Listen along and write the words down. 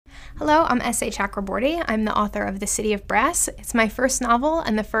Hello, I'm S.A. Chakraborty. I'm the author of The City of Brass. It's my first novel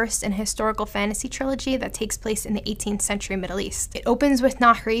and the first in a historical fantasy trilogy that takes place in the 18th century Middle East. It opens with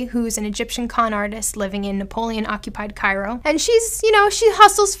Nahri, who's an Egyptian con artist living in Napoleon-occupied Cairo. And she's, she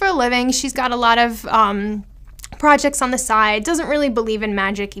hustles for a living. She's got a lot of projects on the side, doesn't really believe in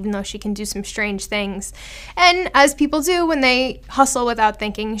magic, even though she can do some strange things. And as people do when they hustle without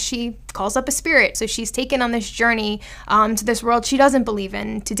thinking, she calls up a spirit. So she's taken on this journey to this world she doesn't believe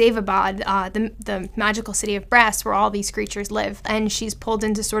in, to Daevabad, the magical city of brass where all these creatures live. And she's pulled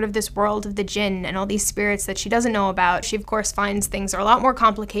into sort of this world of the jinn and all these spirits that she doesn't know about. She, of course, finds things are a lot more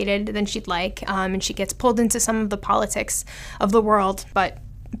complicated than she'd like, and she gets pulled into some of the politics of the world. But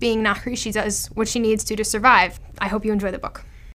being Nahri, she does what she needs to survive. I hope you enjoy the book.